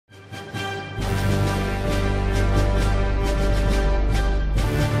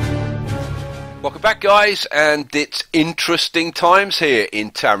Welcome back, guys, and it's interesting times here in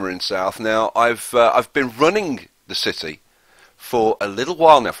Tamarin South. Now, I've been running the city for a little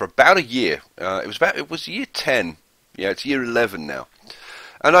while now, for about a year. It was year 10. Yeah, it's year 11 now,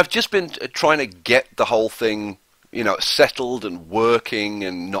 and I've just been trying to get the whole thing, you know, settled and working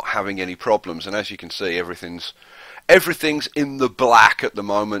and not having any problems. And as you can see, everything's in the black at the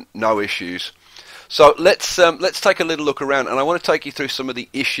moment, no issues. So let's take a little look around, and I want to take you through some of the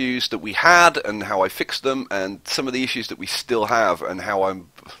issues that we had and how I fixed them, and some of the issues that we still have and how I'm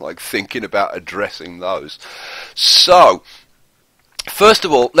thinking about addressing those. So first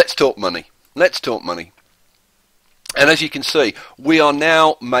of all, let's talk money. Let's talk money. And as you can see, we are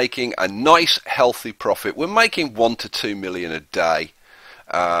now making a nice healthy profit. We're making 1 to 2 million a day,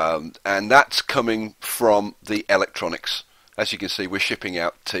 and that's coming from the electronics. As you can see, we're shipping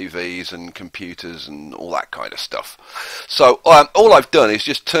out TVs and computers and all that kind of stuff. So all I've done is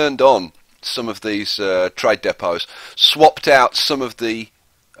just turned on some of these trade depots, swapped out some of the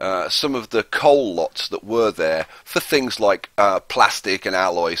coal lots that were there for things like plastic and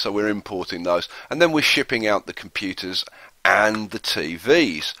alloy. So we're importing those, and then we're shipping out the computers and the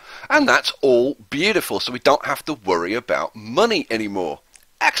TVs, and that's all beautiful. So we don't have to worry about money anymore.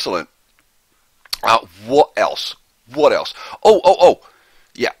 Excellent. What else? What else? Oh,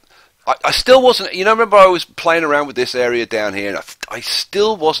 yeah. I still wasn't, you know, remember I was playing around with this area down here, and I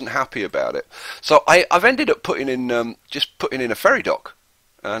still wasn't happy about it. So I've ended up putting in, just putting in a ferry dock,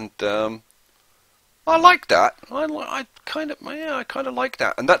 and I like that. I kind of like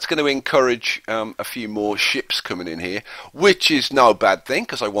that, and that's going to encourage a few more ships coming in here, which is no bad thing,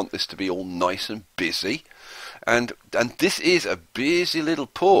 because I want this to be all nice and busy. And this is a busy little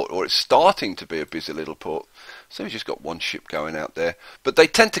port, or it's starting to be a busy little port. So we've just got one ship going out there, but they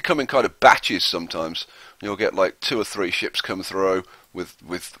tend to come in kind of batches sometimes. You'll get like 2 or 3 ships come through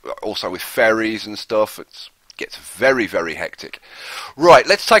also with ferries and stuff. It gets very, very hectic. Right,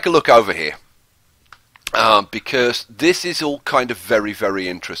 let's take a look over here, because this is all kind of very, very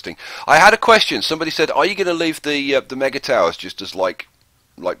interesting. I had a question. Somebody said, "Are you going to leave the mega towers just as like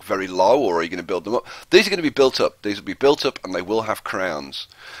very low, or are you going to build them up?" These are going to be built up. These will be built up, and they will have crowns.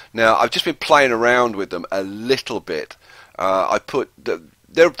 Now, I've just been playing around with them a little bit. I put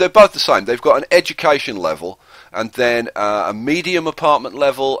they're both the same. They've got an education level, and then a medium apartment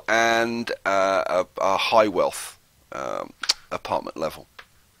level, and a high wealth apartment level.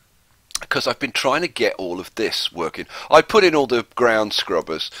 Because I've been trying to get all of this working. I put in all the ground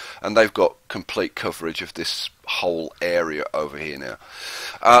scrubbers, and they've got complete coverage of this whole area over here now.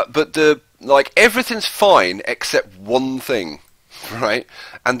 But everything's fine except one thing, right?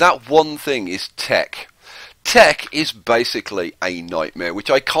 And that one thing is tech. Tech is basically a nightmare,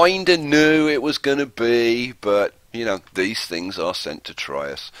 which I kind of knew it was going to be, but you know, these things are sent to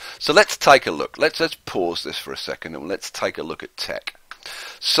try us. So let's take a look. Let's pause this for a second, and let's take a look at tech.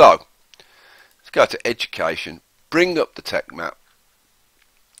 So go to education, bring up the tech map,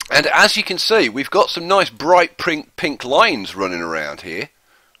 and as you can see, we've got some nice bright pink lines running around here,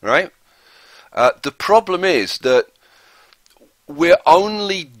 right? The problem is that we're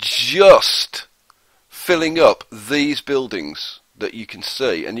only just filling up these buildings that you can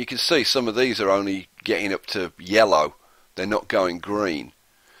see, and you can see some of these are only getting up to yellow. They're not going green,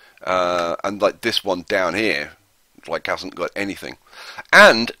 and like this one down here hasn't got anything.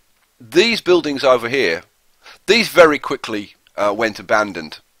 And these buildings over here, these very quickly went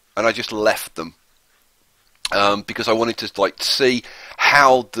abandoned, and I just left them because I wanted to see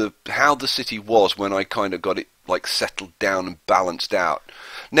how the city was when I kind of got it settled down and balanced out.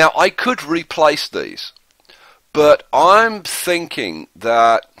 Now I could replace these, but I'm thinking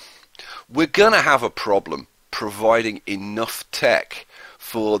that we're gonna have a problem providing enough tech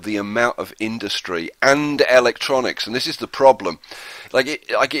for the amount of industry and electronics, and this is the problem.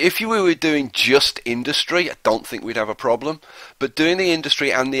 If you were doing just industry, I don't think we'd have a problem. But doing the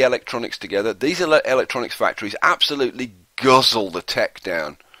industry and the electronics together, these electronics factories absolutely guzzle the tech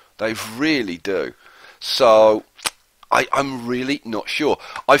down. They really do. So I'm really not sure.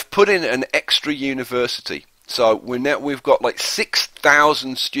 I've put in an extra university. So we've got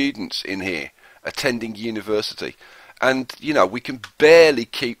 6,000 students in here attending university. And, you know, we can barely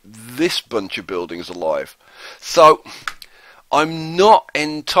keep this bunch of buildings alive. So I'm not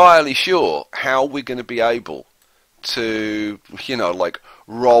entirely sure how we're going to be able to, you know,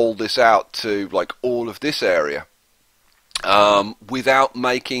 roll this out to all of this area without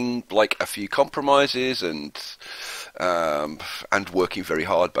making a few compromises and working very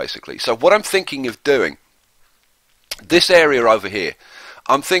hard, basically. So what I'm thinking of doing, this area over here,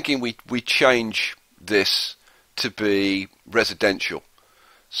 I'm thinking we change this to be residential.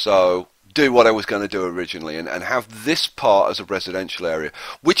 So do what I was going to do originally and have this part as a residential area,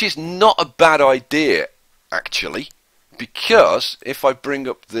 which is not a bad idea actually, because if I bring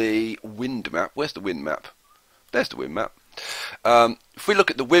up the wind map, where's the wind map? There's the wind map. If we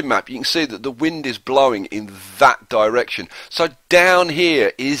look at the wind map, you can see that the wind is blowing in that direction. So down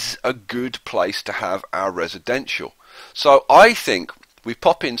here is a good place to have our residential. So I think we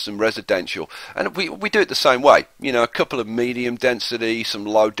pop in some residential, and we do it the same way. You know, a couple of medium density, some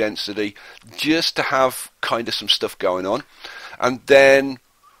low density, just to have kind of some stuff going on. And then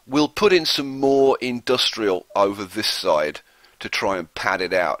we'll put in some more industrial over this side to try and pad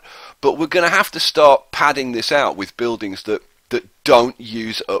it out. But we're going to have to start padding this out with buildings that don't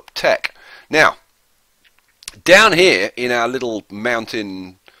use up tech. Now, down here in our little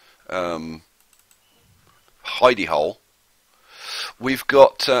mountain hidey hole, we've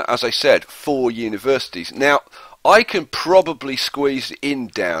got, as I said, 4 universities. Now, I can probably squeeze in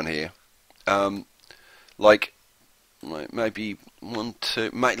down here, like maybe 1,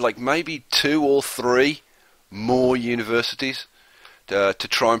 2, like maybe 2 or 3 more universities to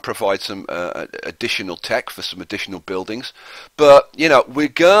try and provide some additional tech for some additional buildings. But, you know, we're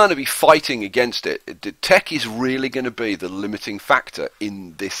going to be fighting against it. Tech is really going to be the limiting factor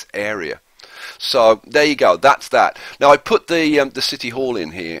in this area. So there you go, that's that. Now I put the city hall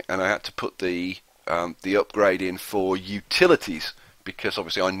in here, and I had to put the upgrade in for utilities, because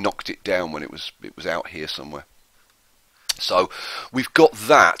obviously I knocked it down when it was out here somewhere. So we've got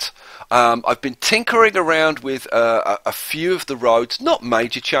that. I've been tinkering around with a few of the roads, not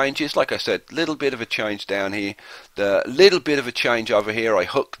major changes, like I said, little bit of a change down here, the little bit of a change over here. I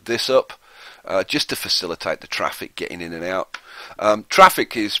hooked this up just to facilitate the traffic getting in and out.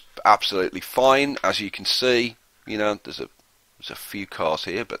 Traffic is absolutely fine, as you can see. You know, there's a few cars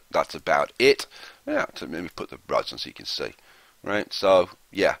here, but that's about it. Yeah, so let me put the roads on so you can see. Right, so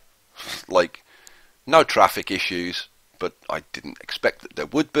yeah, like no traffic issues, but I didn't expect that there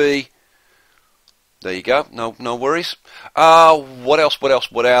would be. There you go, no worries. What else?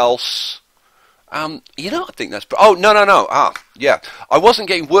 You know, I think that's... Oh, no. Yeah, I wasn't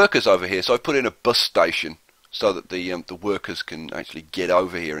getting workers over here, so I put in a bus station so that the workers can actually get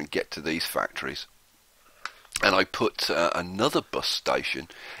over here and get to these factories. And I put another bus station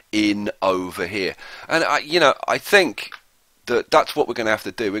in over here. And, I think that's what we're going to have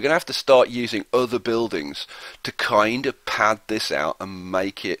to do. We're going to have to start using other buildings to kind of pad this out and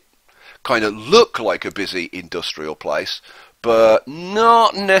make it kind of look like a busy industrial place, but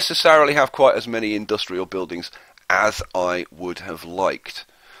not necessarily have quite as many industrial buildings as I would have liked.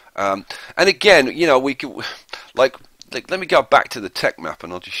 And again, you know, we can, like let me go back to the tech map,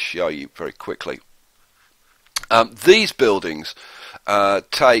 and I'll just show you very quickly. These buildings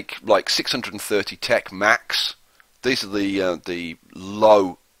take like 630 tech max. These are the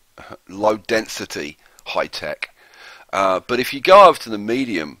low density high tech. But if you go over to the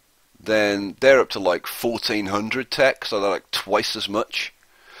medium, then they're up to like 1400 tech, so they're like twice as much.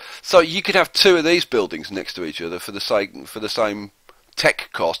 So you could have 2 of these buildings next to each other for the same tech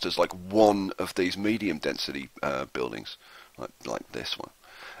cost as like one of these medium density buildings, like this one.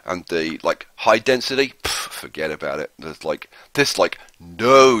 And the like high density, forget about it. There's like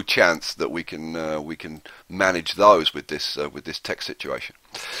no chance that we can manage those with this tech situation.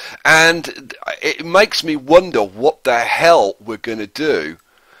 And it makes me wonder what the hell we're going to do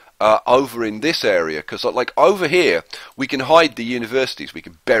over in this area, because like over here we can hide the universities, we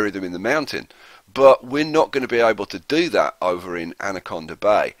can bury them in the mountain, but we're not going to be able to do that over in Anaconda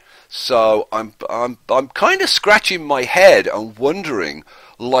Bay. So I'm kind of scratching my head and wondering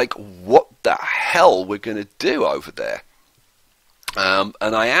like what the hell we're going to do over there. And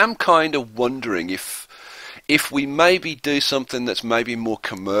I am kind of wondering if we maybe do something that's maybe more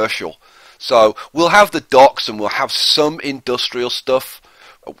commercial. So we'll have the docks and we'll have some industrial stuff,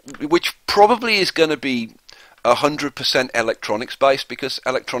 which probably is going to be 100% electronics based, because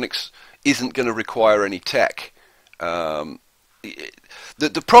electronics isn't going to require any tech. The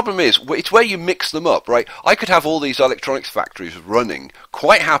problem is, it's where you mix them up, right? I could have all these electronics factories running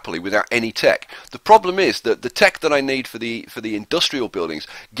quite happily without any tech. The problem is that the tech that I need for the industrial buildings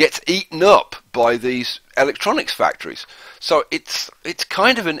gets eaten up by these electronics factories. So it's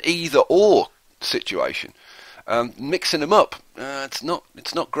kind of an either or situation. Mixing them up, it's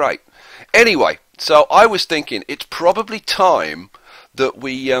not great. Anyway, so I was thinking it's probably time that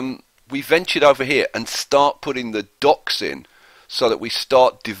we ventured over here and start putting the docks in, so that we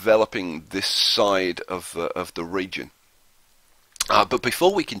start developing this side of the region. But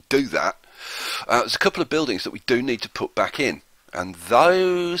before we can do that, there's a couple of buildings that we do need to put back in, and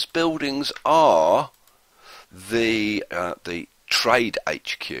those buildings are the trade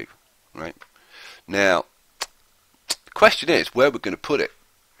HQ. right? Now, the question is where we're going to put it.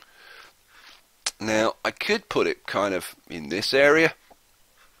 Now, I could put it kind of in this area,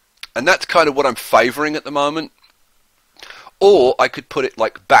 and that's kind of what I'm favouring at the moment. Or I could put it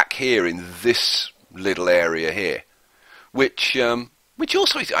like back here in this little area here, which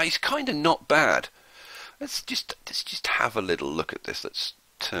also is kind of not bad. Let's just have a little look at this. Let's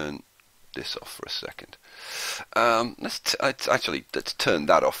turn this off for a second. Let's turn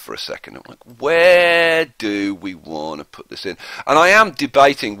that off for a second. I'm like, where do we want to put this in? And I am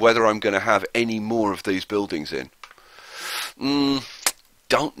debating whether I'm going to have any more of these buildings in.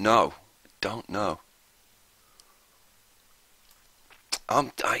 Don't know.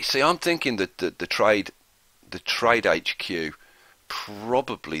 I'm thinking that the trade HQ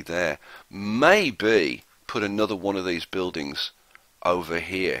probably there. Maybe put another one of these buildings over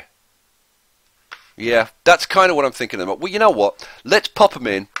here. Yeah, that's kind of what I'm thinking about. Well, you know what? Let's pop them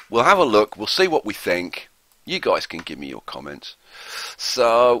in. We'll have a look. We'll see what we think. You guys can give me your comments.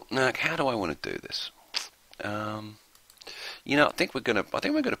 So, now, how do I want to do this? You know, I think we're gonna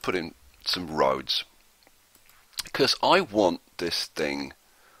put in some roads, because I want this thing.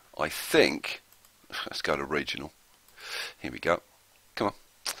 I think. Let's go to regional. Here we go. Come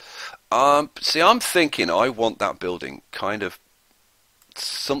on. See, I'm thinking I want that building kind of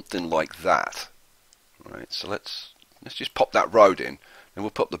something like that. Right, so let's just pop that road in, and we'll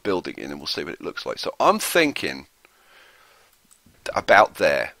put the building in, and we'll see what it looks like. So I'm thinking about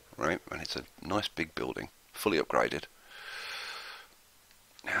there, right? And it's a nice big building, fully upgraded.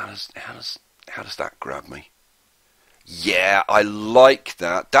 How does that grab me? Yeah, I like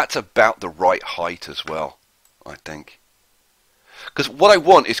that. That's about the right height as well, I think. Because what I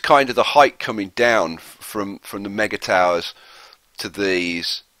want is kind of the height coming down from the mega towers to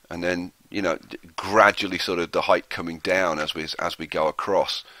these, and then, you know, gradually sort of the height coming down as we go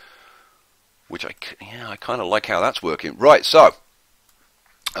across, which I kind of like how that's working. Right, so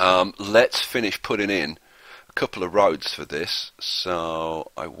let's finish putting in a couple of roads for this.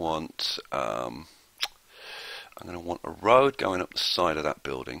 So I want I'm going to want a road going up the side of that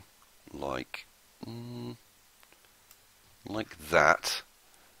building, like that.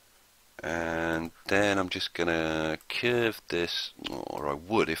 And then I'm just going to curve this, or I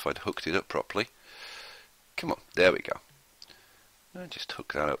would if I'd hooked it up properly. Come on, there we go. And just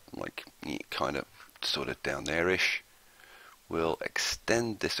hook that up, like kind of sort of down there-ish. We'll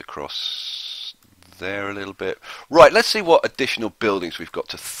extend this across there a little bit. Right, let's see what additional buildings we've got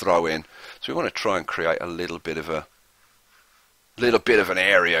to throw in. So we want to try and create a little bit of an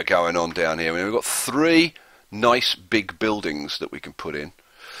area going on down here. I mean, we've got 3 nice big buildings that we can put in.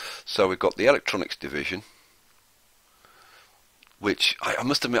 So we've got the electronics division, which I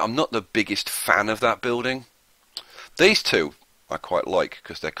must admit I'm not the biggest fan of that building. These two I quite like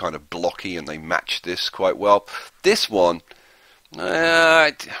because they're kind of blocky and they match this quite well. This one,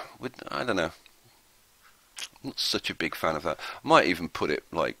 I don't know. I'm not such a big fan of that. I might even put it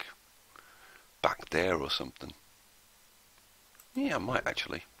like back there or something. Yeah, I might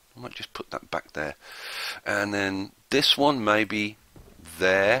actually. I might just put that back there. And then this one maybe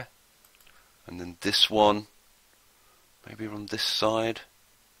there. And then this one maybe on this side,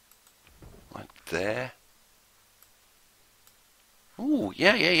 like there. Ooh,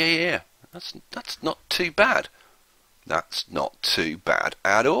 yeah. That's not too bad. That's not too bad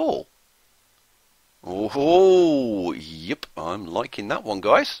at all. Oh, yep, I'm liking that one,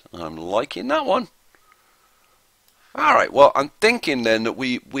 guys. I'm liking that one. Alright, well, I'm thinking then that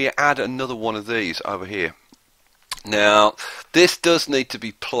we add another one of these over here. Now, this does need to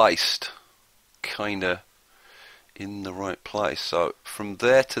be placed kind of in the right place. So from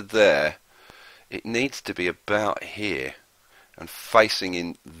there to there, it needs to be about here and facing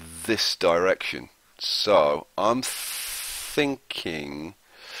in this direction. So I'm thinking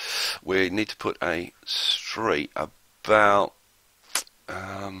we need to put a street about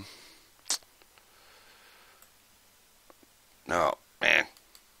no, man,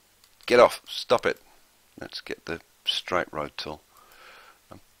 get off, stop it. Let's get the straight road tool.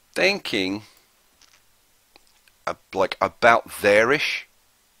 I'm thinking like about there-ish.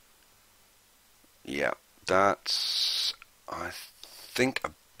 Yeah, that's I think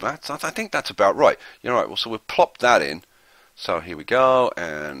that's about right. You're right. Well, so we'll plop that in. So here we go,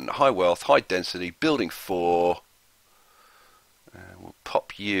 and high wealth, high density, building 4. And we'll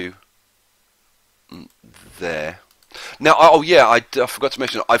pop you there. Now, oh yeah, I forgot to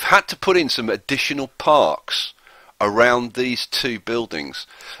mention, I've had to put in some additional parks around these 2 buildings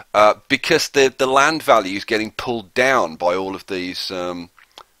because the land value is getting pulled down by all of these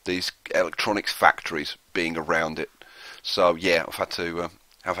electronics factories being around it. So yeah, I've had to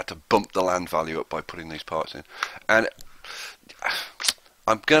I've had to bump the land value up by putting these parts in. And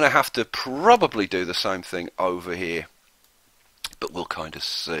I'm going to have to probably do the same thing over here. But we'll kind of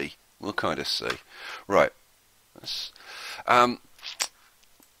see. We'll kind of see. Right.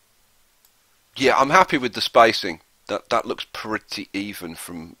 Yeah, I'm happy with the spacing. That looks pretty even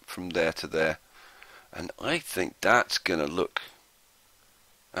from there to there. And I think that's going to look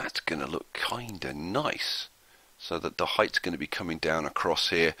kind of nice. So that the height's going to be coming down across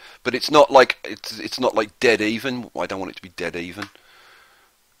here, but it's not like dead even. I don't want it to be dead even.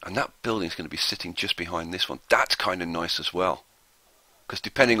 And that building's going to be sitting just behind this one. That's kind of nice as well, because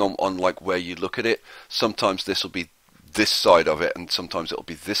depending on like where you look at it, sometimes this will be this side of it, and sometimes it'll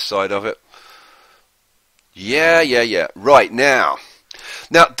be this side of it. Yeah. Right now,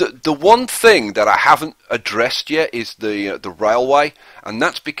 the one thing that I haven't addressed yet is the railway, and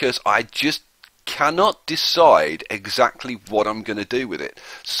that's because I just cannot decide exactly what I'm going to do with it.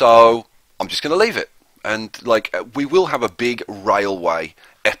 So I'm just going to leave it, and like we will have a big railway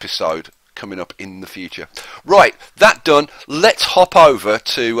episode coming up in the future. Right, that done. Let's hop over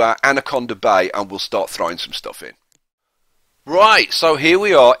to Anaconda Bay and we'll start throwing some stuff in. Right, so here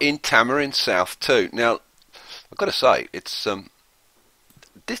we are in Tamarin South 2. Now, I've got to say, it's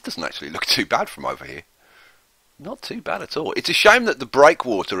this doesn't actually look too bad from over here. Not too bad at all. It's a shame that the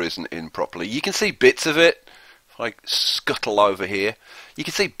breakwater isn't in properly. You can see bits of it. If I scuttle over here, you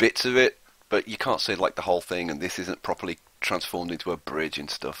can see bits of it, but you can't see like the whole thing, and this isn't properly transformed into a bridge and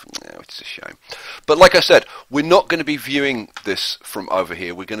stuff. No, it's a shame. But like I said, we're not going to be viewing this from over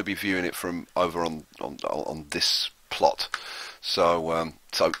here. We're going to be viewing it from over on this plot. So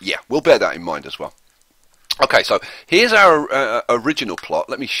yeah, we'll bear that in mind as well. Okay, so here's our original plot.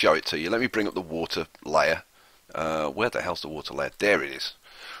 Let me show it to you. Let me bring up the water layer. Where the hell's the water layer? There it is.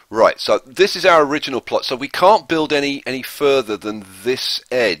 Right, so this is our original plot. So we can't build any further than this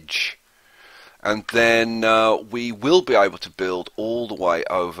edge. And then we will be able to build all the way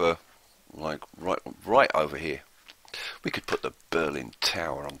over, like right over here. We could put the Berlin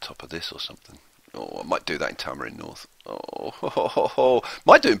Tower on top of this or something. Oh, I might do that in Tamarin North. Oh,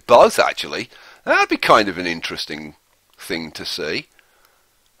 might do both actually. That'd be kind of an interesting thing to see.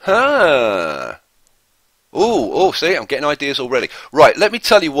 Huh. Oh, see, I'm getting ideas already. Right, let me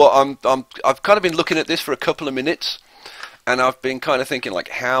tell you what I've kind of been looking at this for a couple of minutes, and I've been kind of thinking like,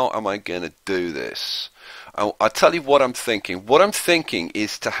 how am I going to do this? I'll tell you what I'm thinking. What I'm thinking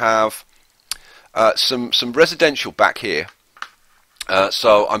is to have some residential back here.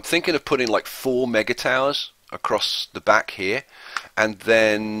 So I'm thinking of putting like 4 mega towers across the back here, and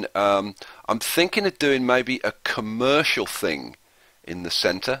then I'm thinking of doing maybe a commercial thing in the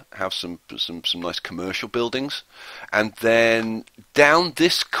center, have some nice commercial buildings, and then down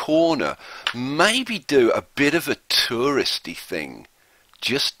this corner maybe do a bit of a touristy thing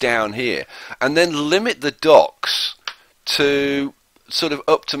just down here, and then limit the docks to sort of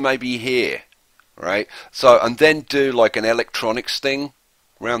up to maybe here, right? So, and then do like an electronics thing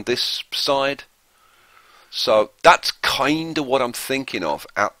around this side. So that's kind of what I'm thinking of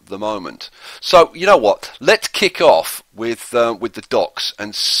at the moment. So you know what? Let's kick off with the docks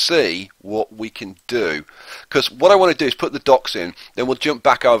and see what we can do. Because what I want to do is put the docks in, then we'll jump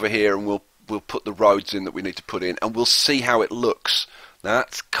back over here and we'll put the roads in that we need to put in, and we'll see how it looks.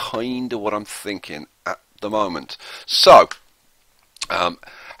 That's kind of what I'm thinking at the moment. So,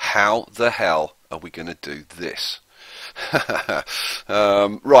 how the hell are we going to do this?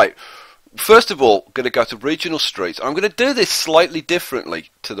 Right. First of all, I'm going to go to regional streets. I'm going to do this slightly differently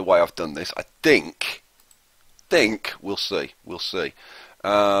to the way I've done this. I think we'll see. We'll see.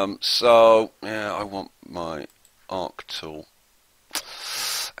 So yeah, I want my arc tool.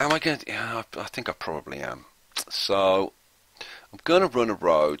 Am I going to? Yeah, I think I probably am. So I'm going to run a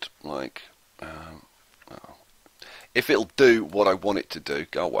road like. If it'll do what I want it to do,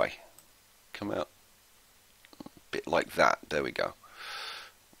 go away. Come out. A bit like that. There we go.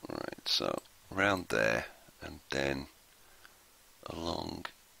 Right, so around there, and then along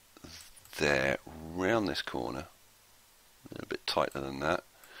there, round this corner, a little bit tighter than that,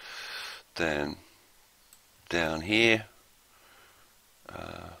 then down here,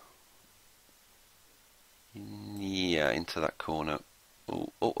 yeah, into that corner,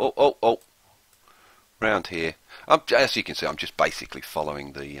 oh, round here. As you can see, I'm just basically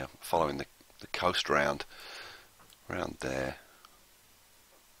following the coast round there.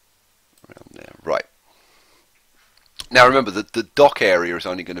 Around there. Right. Now remember that the dock area is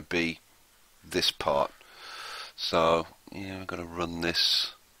only going to be this part. So yeah, I'm going to run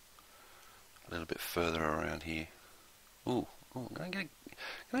this a little bit further around here. Ooh, can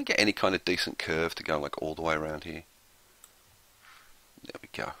I get any kind of decent curve to go like all the way around here? There we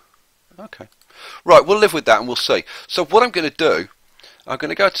go. Okay. Right, we'll live with that and we'll see. So what I'm going to do, I'm going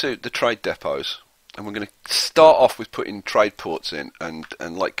to go to the trade depots and we're going to start off with putting trade ports in and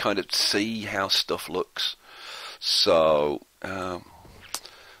like kind of see how stuff looks. So I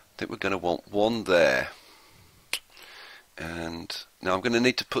think we're going to want one there. And now I'm going to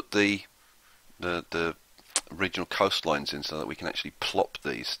need to put the regional coastlines in so that we can actually plop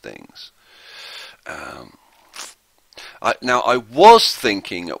these things. Now I was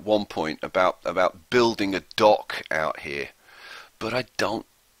thinking at one point about building a dock out here, but I don't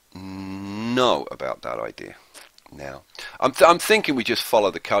know about that idea. Now I'm thinking we just follow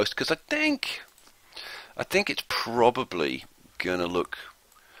the coast because I think it's probably gonna look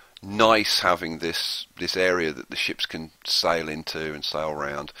nice having this area that the ships can sail into and sail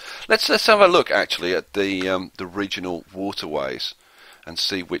around. Let's have a look actually at the regional waterways and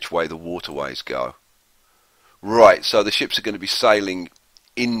see which way the waterways go. Right, so the ships are going to be sailing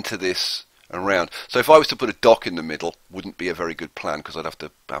into this and around. So if I was to put a dock in the middle, wouldn't be a very good plan because I'd have to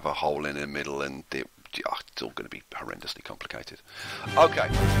have a hole in the middle and it's all going to be horrendously complicated. Okay.